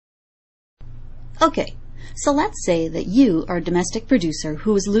Okay, so let's say that you are a domestic producer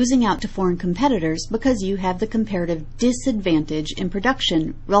who is losing out to foreign competitors because you have the comparative disadvantage in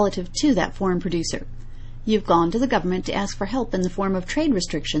production relative to that foreign producer. You've gone to the government to ask for help in the form of trade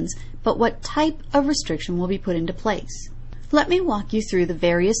restrictions, but what type of restriction will be put into place? Let me walk you through the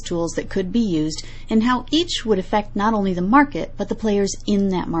various tools that could be used and how each would affect not only the market, but the players in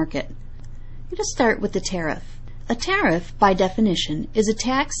that market. I'm going to start with the tariff. A tariff, by definition, is a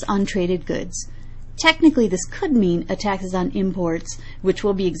tax on traded goods. Technically, this could mean a tax on imports, which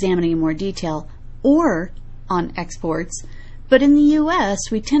we'll be examining in more detail, or on exports. But in the U.S.,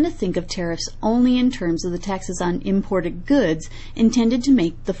 we tend to think of tariffs only in terms of the taxes on imported goods intended to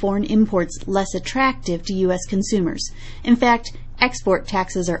make the foreign imports less attractive to U.S. consumers. In fact, export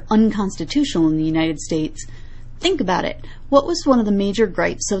taxes are unconstitutional in the United States. Think about it. What was one of the major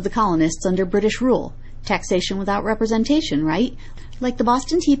gripes of the colonists under British rule? Taxation without representation, right? Like the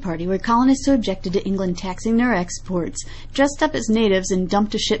Boston Tea Party, where colonists who objected to England taxing their exports dressed up as natives and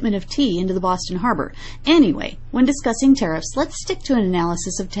dumped a shipment of tea into the Boston harbor. Anyway, when discussing tariffs, let's stick to an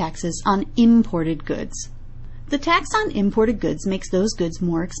analysis of taxes on imported goods. The tax on imported goods makes those goods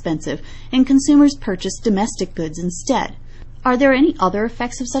more expensive, and consumers purchase domestic goods instead. Are there any other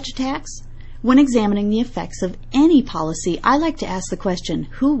effects of such a tax? When examining the effects of any policy, I like to ask the question,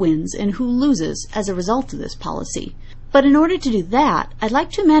 who wins and who loses as a result of this policy? But in order to do that, I'd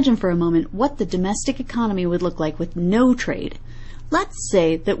like to imagine for a moment what the domestic economy would look like with no trade. Let's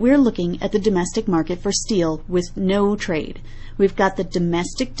say that we're looking at the domestic market for steel with no trade. We've got the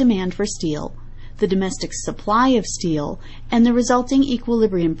domestic demand for steel, the domestic supply of steel, and the resulting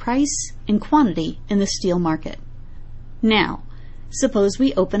equilibrium price and quantity in the steel market. Now, suppose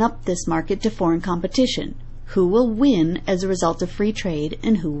we open up this market to foreign competition. Who will win as a result of free trade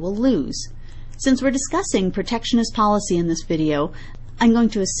and who will lose? Since we're discussing protectionist policy in this video, I'm going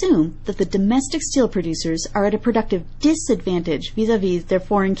to assume that the domestic steel producers are at a productive disadvantage vis-a-vis their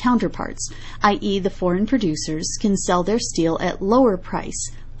foreign counterparts, i.e. the foreign producers can sell their steel at lower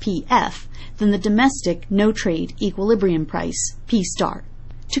price, PF, than the domestic no-trade equilibrium price, P star.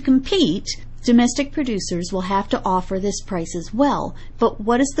 To compete, domestic producers will have to offer this price as well, but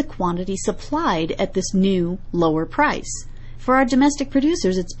what is the quantity supplied at this new, lower price? For our domestic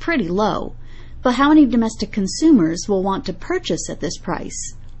producers, it's pretty low. But how many domestic consumers will want to purchase at this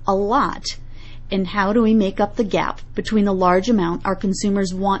price? A lot. And how do we make up the gap between the large amount our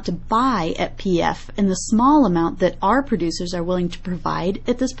consumers want to buy at PF and the small amount that our producers are willing to provide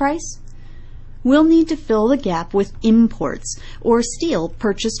at this price? We'll need to fill the gap with imports, or steel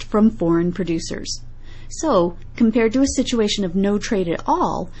purchased from foreign producers. So, compared to a situation of no trade at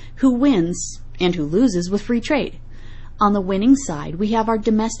all, who wins and who loses with free trade? On the winning side, we have our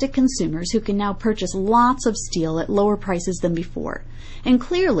domestic consumers who can now purchase lots of steel at lower prices than before. And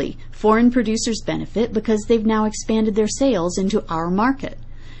clearly, foreign producers benefit because they've now expanded their sales into our market.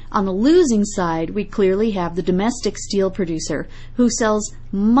 On the losing side, we clearly have the domestic steel producer who sells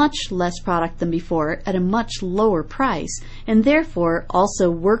much less product than before at a much lower price, and therefore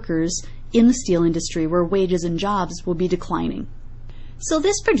also workers in the steel industry where wages and jobs will be declining. So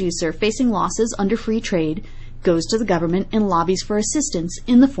this producer facing losses under free trade goes to the government and lobbies for assistance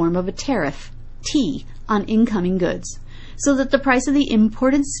in the form of a tariff, T, on incoming goods, so that the price of the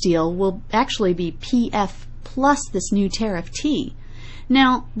imported steel will actually be PF plus this new tariff T.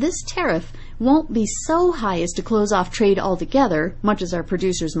 Now, this tariff won't be so high as to close off trade altogether, much as our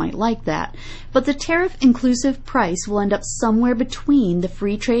producers might like that, but the tariff-inclusive price will end up somewhere between the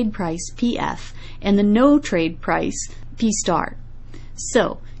free trade price, PF, and the no-trade price, P star.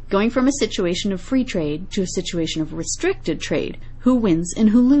 So, going from a situation of free trade to a situation of restricted trade, who wins and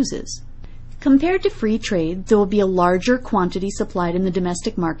who loses? Compared to free trade, there will be a larger quantity supplied in the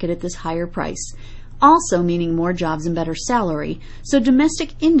domestic market at this higher price, also meaning more jobs and better salary, so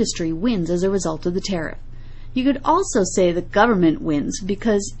domestic industry wins as a result of the tariff. You could also say the government wins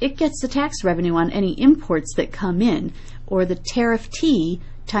because it gets the tax revenue on any imports that come in, or the tariff T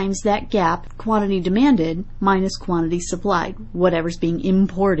times that gap, quantity demanded minus quantity supplied, whatever's being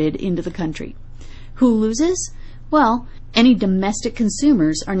imported into the country. Who loses? Well, any domestic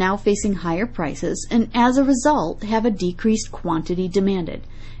consumers are now facing higher prices and as a result have a decreased quantity demanded.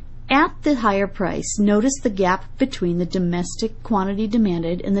 At the higher price, notice the gap between the domestic quantity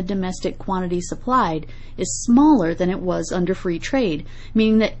demanded and the domestic quantity supplied is smaller than it was under free trade,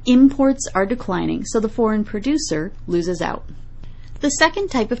 meaning that imports are declining, so the foreign producer loses out. The second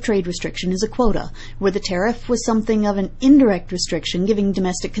type of trade restriction is a quota, where the tariff was something of an indirect restriction, giving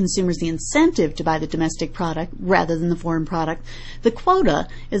domestic consumers the incentive to buy the domestic product rather than the foreign product. The quota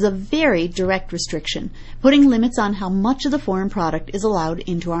is a very direct restriction, putting limits on how much of the foreign product is allowed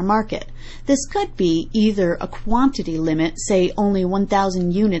into our market. This could be either a quantity limit, say only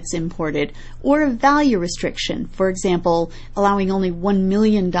 1,000 units imported, or a value restriction, for example, allowing only $1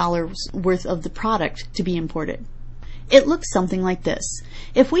 million worth of the product to be imported. It looks something like this.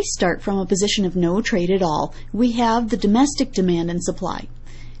 If we start from a position of no trade at all, we have the domestic demand and supply.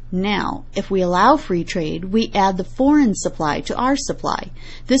 Now, if we allow free trade, we add the foreign supply to our supply.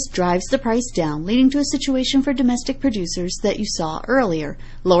 This drives the price down, leading to a situation for domestic producers that you saw earlier,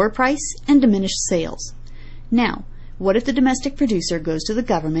 lower price and diminished sales. Now, what if the domestic producer goes to the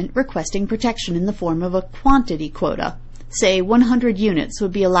government requesting protection in the form of a quantity quota? Say 100 units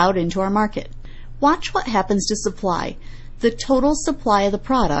would be allowed into our market. Watch what happens to supply. The total supply of the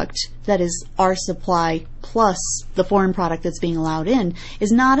product, that is our supply plus the foreign product that's being allowed in,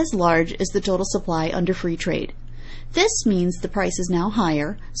 is not as large as the total supply under free trade. This means the price is now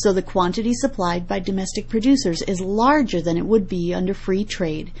higher, so the quantity supplied by domestic producers is larger than it would be under free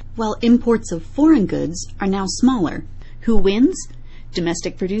trade, while imports of foreign goods are now smaller. Who wins?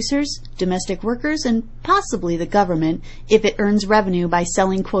 Domestic producers, domestic workers, and possibly the government if it earns revenue by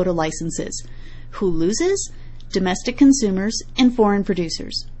selling quota licenses. Who loses? Domestic consumers and foreign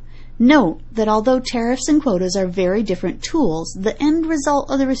producers. Note that although tariffs and quotas are very different tools, the end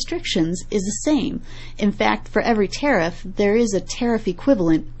result of the restrictions is the same. In fact, for every tariff, there is a tariff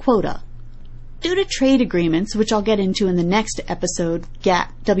equivalent quota. Due to trade agreements, which I'll get into in the next episode,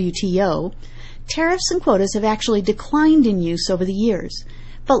 GATT, WTO, tariffs and quotas have actually declined in use over the years.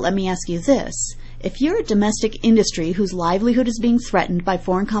 But let me ask you this. If you're a domestic industry whose livelihood is being threatened by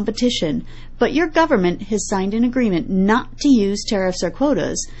foreign competition, but your government has signed an agreement not to use tariffs or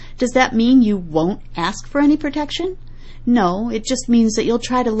quotas, does that mean you won't ask for any protection? No, it just means that you'll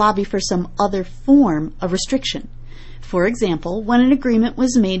try to lobby for some other form of restriction. For example, when an agreement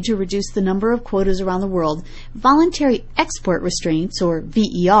was made to reduce the number of quotas around the world, voluntary export restraints, or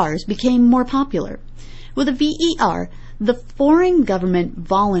VERs, became more popular. With a VER, the foreign government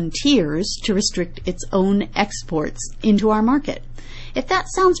volunteers to restrict its own exports into our market. If that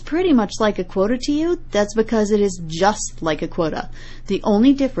sounds pretty much like a quota to you, that's because it is just like a quota. The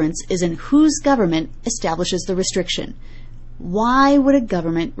only difference is in whose government establishes the restriction. Why would a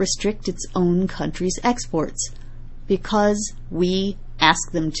government restrict its own country's exports? Because we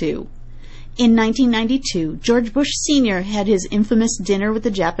ask them to. In 1992, George Bush Sr. had his infamous dinner with the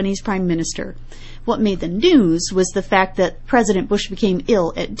Japanese Prime Minister. What made the news was the fact that President Bush became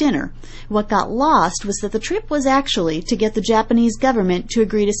ill at dinner. What got lost was that the trip was actually to get the Japanese government to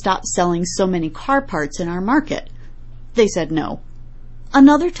agree to stop selling so many car parts in our market. They said no.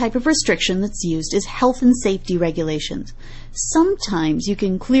 Another type of restriction that's used is health and safety regulations. Sometimes you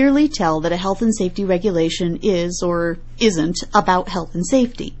can clearly tell that a health and safety regulation is or isn't about health and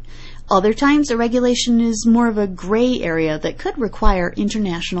safety. Other times, a regulation is more of a gray area that could require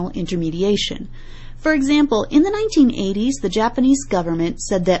international intermediation. For example, in the 1980s, the Japanese government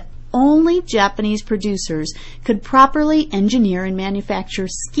said that only Japanese producers could properly engineer and manufacture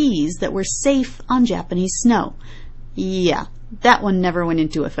skis that were safe on Japanese snow. Yeah, that one never went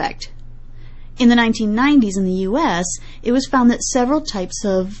into effect. In the 1990s in the U.S., it was found that several types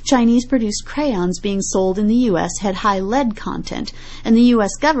of Chinese-produced crayons being sold in the U.S. had high lead content, and the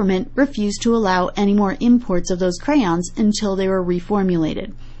U.S. government refused to allow any more imports of those crayons until they were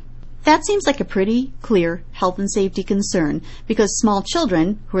reformulated. That seems like a pretty clear health and safety concern, because small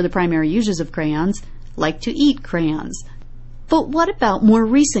children, who are the primary users of crayons, like to eat crayons. But what about more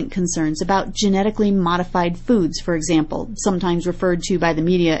recent concerns about genetically modified foods, for example, sometimes referred to by the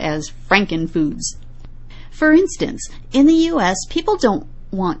media as frankenfoods? For instance, in the U.S., people don't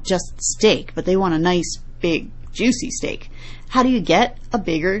want just steak, but they want a nice, big, juicy steak. How do you get a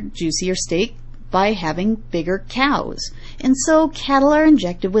bigger, juicier steak? By having bigger cows. And so cattle are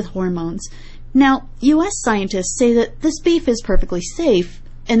injected with hormones. Now, U.S. scientists say that this beef is perfectly safe,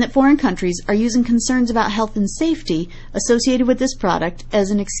 and that foreign countries are using concerns about health and safety associated with this product as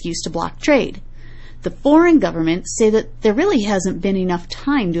an excuse to block trade. The foreign governments say that there really hasn't been enough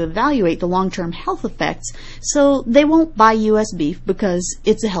time to evaluate the long-term health effects, so they won't buy U.S. beef because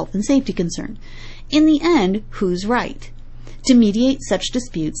it's a health and safety concern. In the end, who's right? To mediate such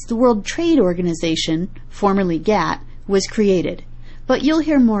disputes, the World Trade Organization, formerly GATT, was created. But you'll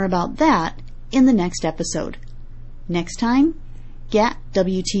hear more about that in the next episode. Next time, GATT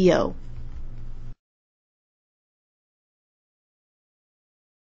WTO.